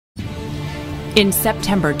In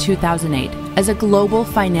September 2008, as a global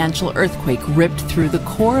financial earthquake ripped through the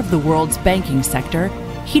core of the world's banking sector,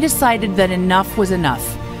 he decided that enough was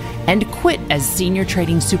enough and quit as senior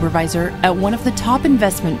trading supervisor at one of the top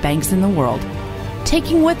investment banks in the world,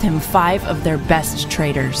 taking with him 5 of their best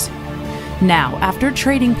traders. Now, after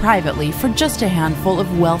trading privately for just a handful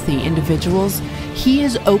of wealthy individuals, he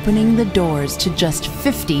is opening the doors to just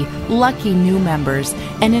 50 lucky new members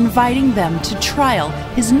and inviting them to trial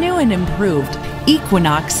his new and improved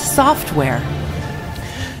Equinox software.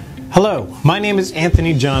 Hello, my name is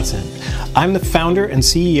Anthony Johnson. I'm the founder and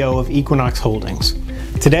CEO of Equinox Holdings.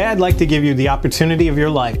 Today I'd like to give you the opportunity of your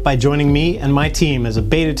life by joining me and my team as a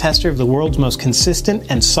beta tester of the world's most consistent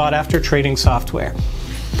and sought-after trading software.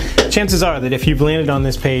 Chances are that if you've landed on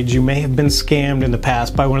this page, you may have been scammed in the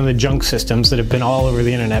past by one of the junk systems that have been all over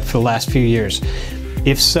the internet for the last few years.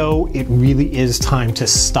 If so, it really is time to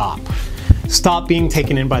stop. Stop being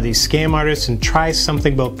taken in by these scam artists and try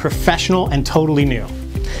something both professional and totally new.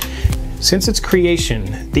 Since its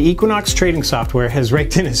creation, the Equinox trading software has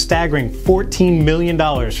raked in a staggering $14 million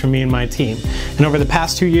for me and my team, and over the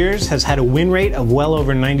past 2 years has had a win rate of well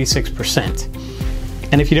over 96%.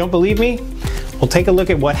 And if you don't believe me, we'll take a look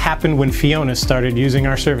at what happened when Fiona started using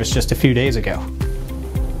our service just a few days ago.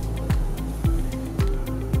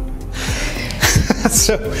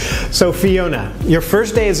 So Fiona, your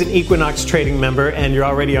first day as an Equinox trading member and you're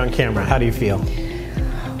already on camera. How do you feel?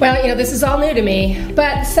 Well, this is all new to me,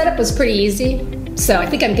 but setup was pretty easy, so I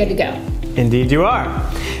think I'm good to go. Indeed you are.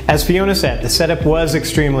 As Fiona said, the setup was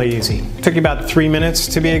extremely easy. It took you about 3 minutes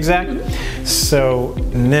to be exact. So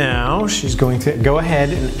now she's going to go ahead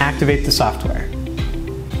and activate the software.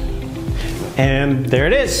 And there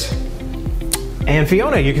it is. And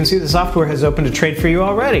Fiona, you can see the software has opened a trade for you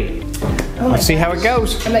already. Oh, let's see how it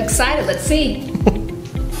goes. I'm excited. Let's see.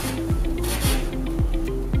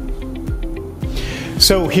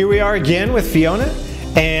 So here we are again with Fiona,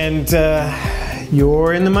 and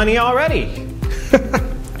you're in the money already.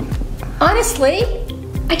 Honestly,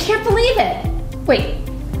 I can't believe it. Wait,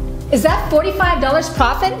 is that $45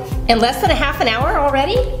 profit in less than a half an hour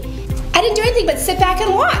already? I didn't do anything but sit back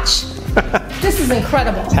and watch. This is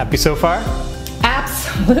incredible. Happy so far?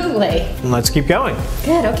 Absolutely. Let's keep going.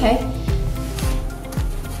 Good, okay.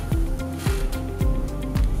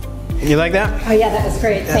 You like that? Oh yeah, that was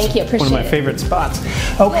great. Thank you, appreciate it. One of my favorite spots.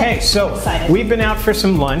 Okay, so we've been out for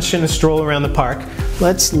some lunch and a stroll around the park.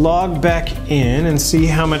 Let's log back in and see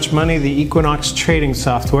how much money the Equinox trading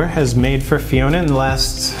software has made for Fiona in the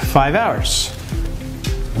last 5 hours.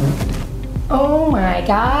 Oh my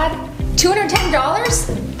God,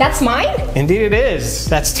 $210? That's mine? Indeed it is.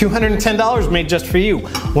 That's $210 made just for you.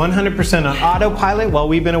 100% on autopilot while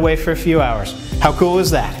we've been away for a few hours. How cool is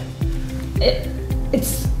that?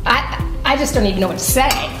 I just don't even know what to say.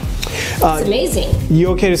 It's amazing. You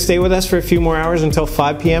okay to stay with us for a few more hours until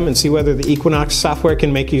 5 p.m. and see whether the Equinox software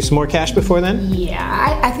can make you some more cash before then?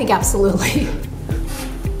 Yeah, I think absolutely.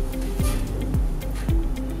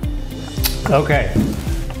 Okay.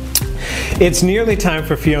 It's nearly time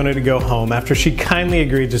for Fiona to go home after she kindly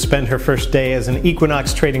agreed to spend her first day as an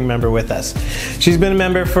Equinox trading member with us. She's been a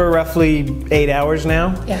member for roughly 8 hours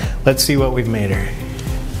now. Yeah. Let's see what we've made her.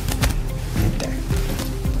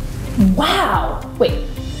 Wow! Wait,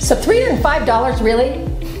 so $305 really?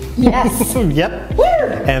 Yes. Yep. Woo!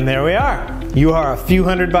 And there we are. You are a few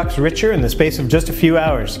 $100 richer in the space of just a few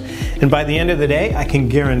hours. And by the end of the day, I can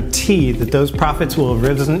guarantee that those profits will have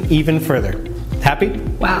risen even further. Happy?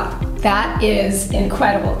 Wow, that is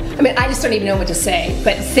incredible. I mean, I just don't even know what to say,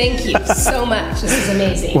 but thank you so much. This is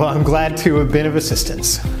amazing. Well, I'm glad to have been of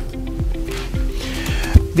assistance.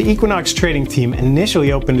 The Equinox trading team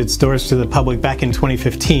initially opened its doors to the public back in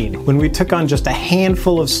 2015 when we took on just a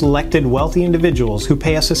handful of selected wealthy individuals who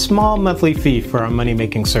pay us a small monthly fee for our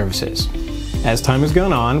money-making services. As time has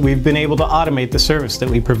gone on, we've been able to automate the service that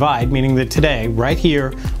we provide, meaning that today, right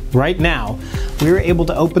here, right now, we are able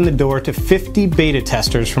to open the door to 50 beta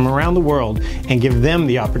testers from around the world and give them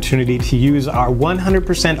the opportunity to use our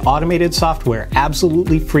 100% automated software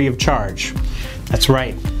absolutely free of charge. That's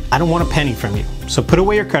right. I don't want a penny from you, so put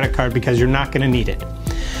away your credit card because you're not going to need it.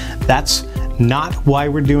 That's not why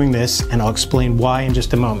we're doing this, and I'll explain why in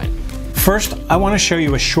just a moment. First, I want to show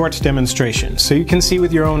you a short demonstration so you can see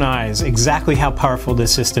with your own eyes exactly how powerful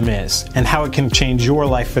this system is and how it can change your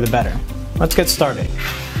life for the better. Let's get started.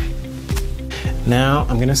 Now,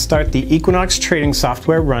 I'm going to start the Equinox trading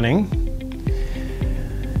software running.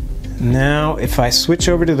 Now, if I switch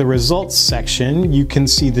over to the results section, you can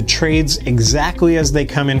see the trades exactly as they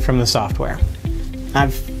come in from the software.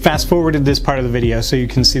 I've fast forwarded this part of the video so you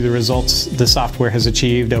can see the results the software has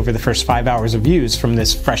achieved over the first 5 hours of use from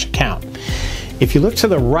this fresh account. If you look to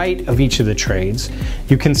the right of each of the trades,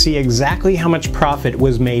 you can see exactly how much profit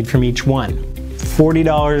was made from each one.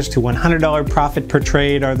 $40 to $100 profit per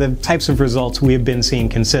trade are the types of results we have been seeing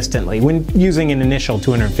consistently when using an initial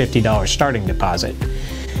 $250 starting deposit.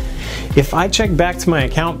 If I check back to my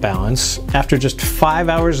account balance after just 5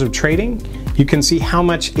 hours of trading, you can see how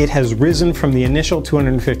much it has risen from the initial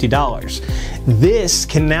 $250. This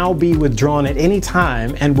can now be withdrawn at any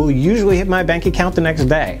time and will usually hit my bank account the next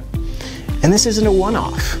day. And this isn't a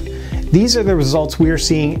one-off. These are the results we are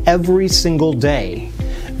seeing every single day.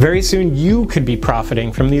 Very soon you could be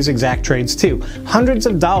profiting from these exact trades too. Hundreds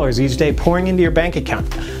of dollars each day pouring into your bank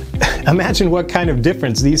account. Imagine what kind of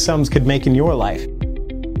difference these sums could make in your life.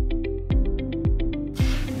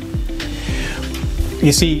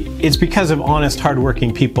 You see, it's because of honest,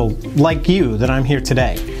 hardworking people like you that I'm here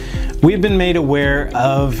today. We've been made aware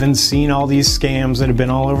of and seen all these scams that have been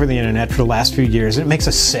all over the internet for the last few years, and it makes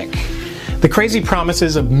us sick. The crazy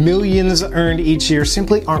promises of millions earned each year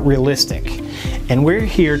simply aren't realistic. And we're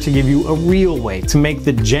here to give you a real way to make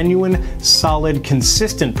the genuine, solid,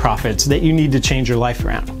 consistent profits that you need to change your life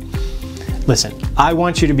around. Listen, I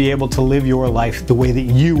want you to be able to live your life the way that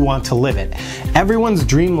you want to live it. Everyone's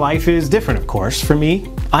dream life is different, of course. For me,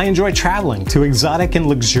 I enjoy traveling to exotic and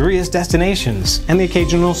luxurious destinations and the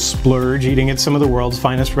occasional splurge eating at some of the world's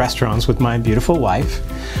finest restaurants with my beautiful wife.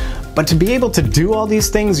 But to be able to do all these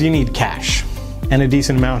things, you need cash, and a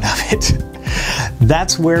decent amount of it.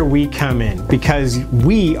 That's where we come in, because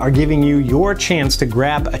we are giving you your chance to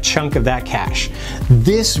grab a chunk of that cash.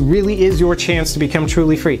 This really is your chance to become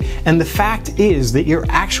truly free. And the fact is that you're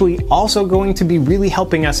actually also going to be really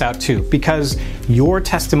helping us out too, because your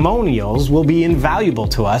testimonials will be invaluable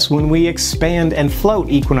to us when we expand and float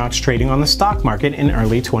Equinox Trading on the stock market in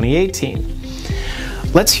early 2018.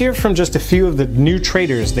 Let's hear from just a few of the new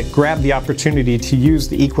traders that grabbed the opportunity to use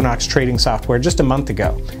the Equinox Trading software just a month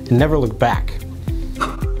ago and never looked back.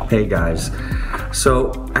 Hey guys,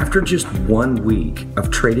 so after just 1 week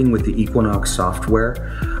of trading with the Equinox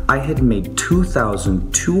software, I had made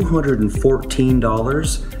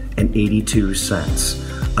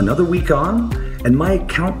 $2,214.82. Another week on, and my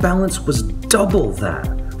account balance was double that,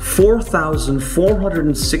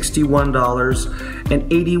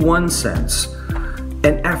 $4,461.81.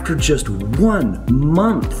 And after just 1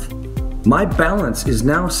 month, my balance is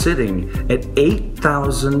now sitting at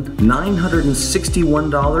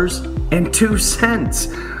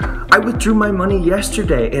 $8,961.02. I withdrew my money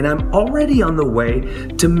yesterday and I'm already on the way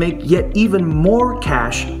to make yet even more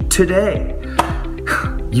cash today.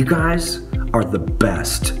 You guys are the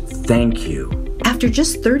best. Thank you. After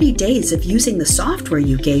just 30 days of using the software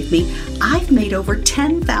you gave me, I've made over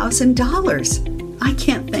 $10,000. I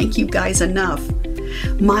can't thank you guys enough.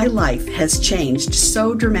 My life has changed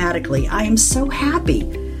so dramatically. I am so happy.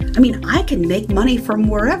 I mean, I can make money from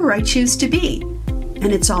wherever I choose to be.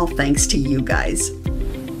 And it's all thanks to you guys.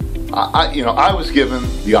 I was given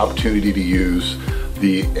the opportunity to use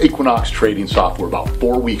the Equinox Trading software about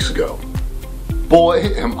 4 weeks ago.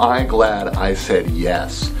 Boy, am I glad I said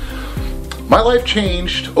yes. My life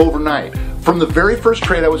changed overnight. From the very first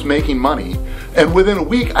trade I was making money, and within a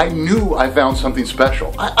week I knew I found something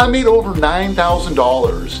special. I made over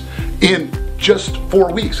 $9,000 in just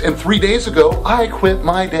 4 weeks, and 3 days ago I quit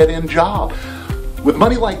my dead-end job. With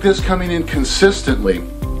money like this coming in consistently,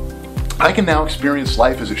 I can now experience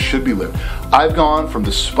life as it should be lived. I've gone from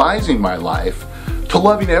despising my life to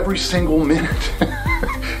loving every single minute.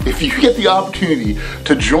 If you get the opportunity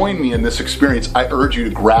to join me in this experience, I urge you to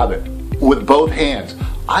grab it with both hands.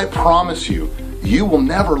 I promise you, you will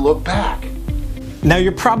never look back. Now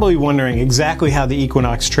you're probably wondering exactly how the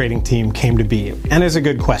Equinox Trading team came to be, and it's a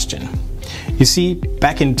good question. You see,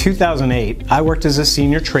 back in 2008, I worked as a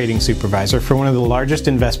senior trading supervisor for one of the largest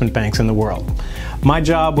investment banks in the world. My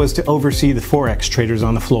job was to oversee the Forex traders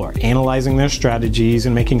on the floor, analyzing their strategies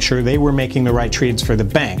and making sure they were making the right trades for the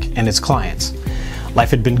bank and its clients.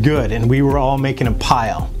 Life had been good, and we were all making a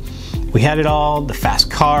pile. We had it all, the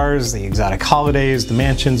fast cars, the exotic holidays, the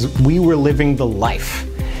mansions. We were living the life.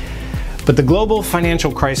 But the global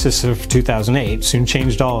financial crisis of 2008 soon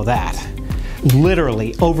changed all of that.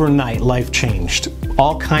 Literally, overnight, life changed.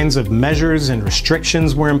 All kinds of measures and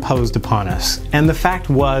restrictions were imposed upon us. And the fact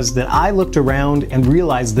was that I looked around and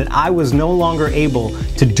realized that I was no longer able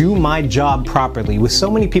to do my job properly, with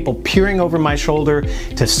so many people peering over my shoulder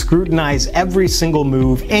to scrutinize every single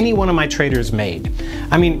move any one of my traders made.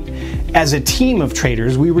 I mean, as a team of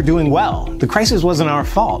traders, we were doing well. The crisis wasn't our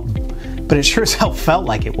fault, but it sure as hell felt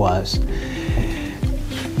like it was.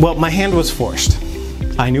 Well, my hand was forced.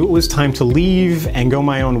 I knew it was time to leave and go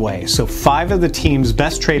my own way, so 5 of the team's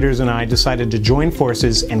best traders and I decided to join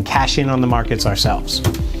forces and cash in on the markets ourselves.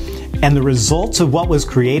 And the results of what was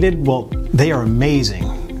created, well, they are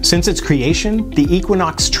amazing. Since its creation, the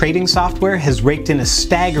Equinox trading software has raked in a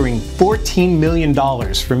staggering $14 million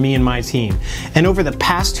for me and my team, and over the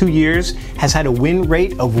past 2 years has had a win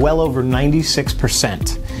rate of well over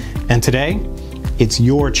 96%. And today, it's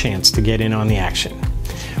your chance to get in on the action.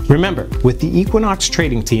 Remember, with the Equinox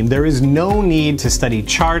trading team, there is no need to study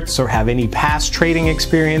charts or have any past trading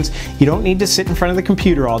experience. You don't need to sit in front of the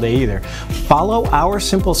computer all day either. Follow our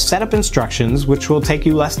simple setup instructions, which will take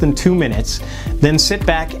you less than 2 minutes, then sit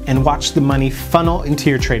back and watch the money funnel into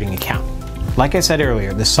your trading account. Like I said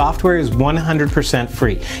earlier, the software is 100%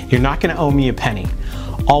 free. You're not going to owe me a penny.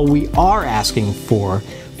 All we are asking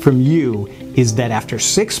from you is that after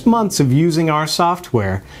 6 months of using our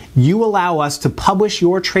software, you allow us to publish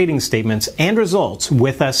your trading statements and results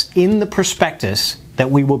with us in the prospectus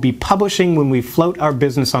that we will be publishing when we float our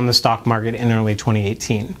business on the stock market in early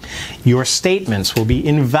 2018. Your statements will be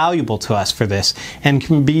invaluable to us for this and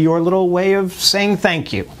can be your little way of saying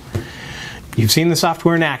thank you. You've seen the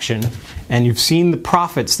software in action and you've seen the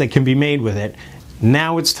profits that can be made with it.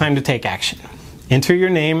 Now it's time to take action. Enter your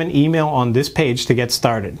name and email on this page to get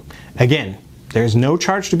started. Again, there's no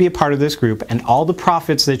charge to be a part of this group, and all the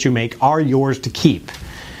profits that you make are yours to keep.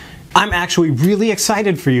 I'm actually really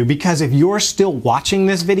excited for you because if you're still watching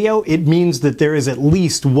this video, it means that there is at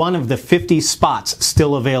least one of the 50 spots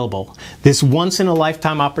still available. This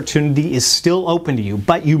once-in-a-lifetime opportunity is still open to you,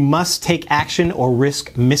 but you must take action or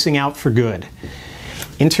risk missing out for good.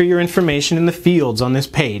 Enter your information in the fields on this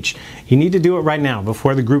page. You need to do it right now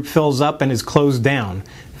before the group fills up and is closed down.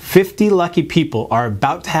 50 lucky people are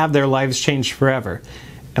about to have their lives changed forever.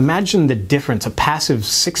 Imagine the difference a passive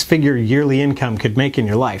 6-figure yearly income could make in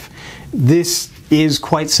your life. This is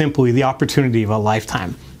quite simply the opportunity of a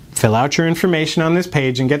lifetime. Fill out your information on this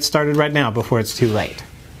page and get started right now before it's too late.